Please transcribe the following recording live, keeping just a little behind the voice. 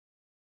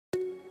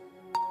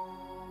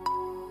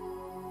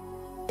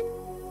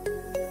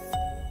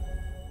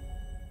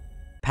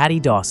Patty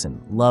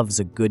Dawson loves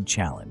a good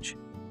challenge.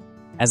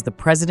 As the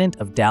president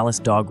of Dallas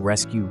Dog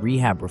Rescue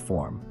Rehab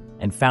Reform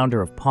and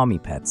founder of Paw Me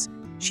Pets,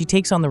 she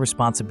takes on the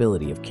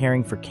responsibility of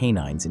caring for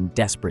canines in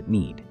desperate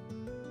need.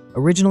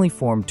 Originally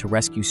formed to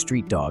rescue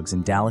street dogs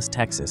in Dallas,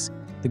 Texas,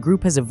 the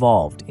group has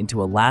evolved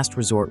into a last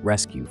resort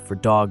rescue for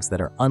dogs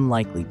that are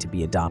unlikely to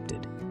be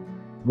adopted.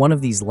 One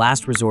of these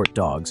last resort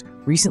dogs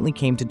recently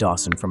came to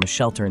Dawson from a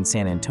shelter in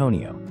San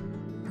Antonio.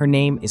 Her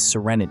name is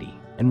Serenity,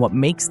 and what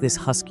makes this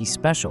husky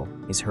special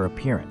is her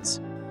appearance.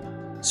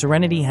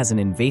 Serenity has an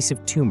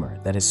invasive tumor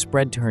that has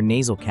spread to her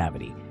nasal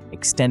cavity,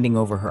 extending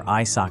over her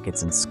eye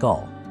sockets and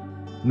skull.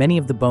 Many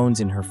of the bones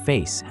in her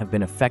face have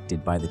been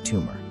affected by the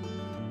tumor.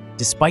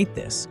 Despite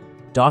this,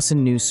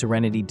 Dawson knew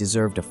Serenity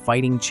deserved a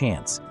fighting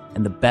chance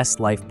and the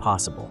best life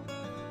possible.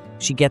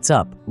 She gets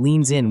up,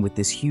 leans in with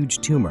this huge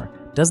tumor,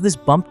 does this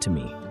bump to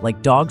me,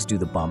 like dogs do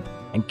the bump,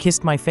 and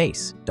kissed my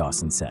face,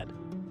 Dawson said.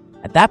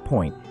 At that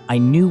point, I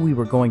knew we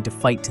were going to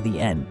fight to the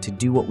end to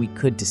do what we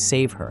could to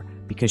save her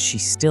because she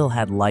still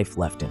had life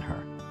left in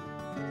her.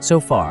 So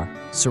far,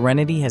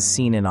 Serenity has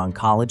seen an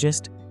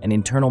oncologist, an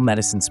internal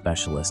medicine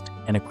specialist,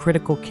 and a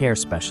critical care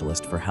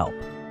specialist for help.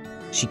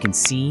 She can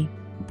see,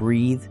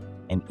 breathe,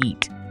 and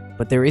eat,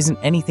 but there isn't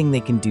anything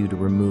they can do to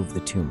remove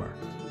the tumor.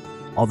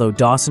 Although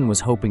Dawson was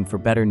hoping for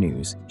better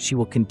news, she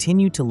will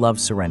continue to love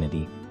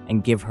Serenity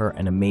and give her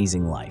an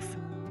amazing life.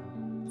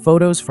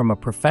 Photos from a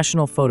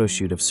professional photo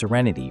shoot of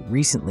Serenity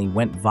recently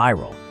went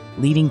viral,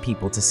 leading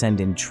people to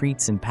send in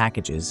treats and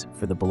packages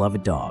for the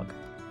beloved dog.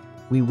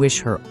 We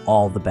wish her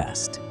all the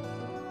best.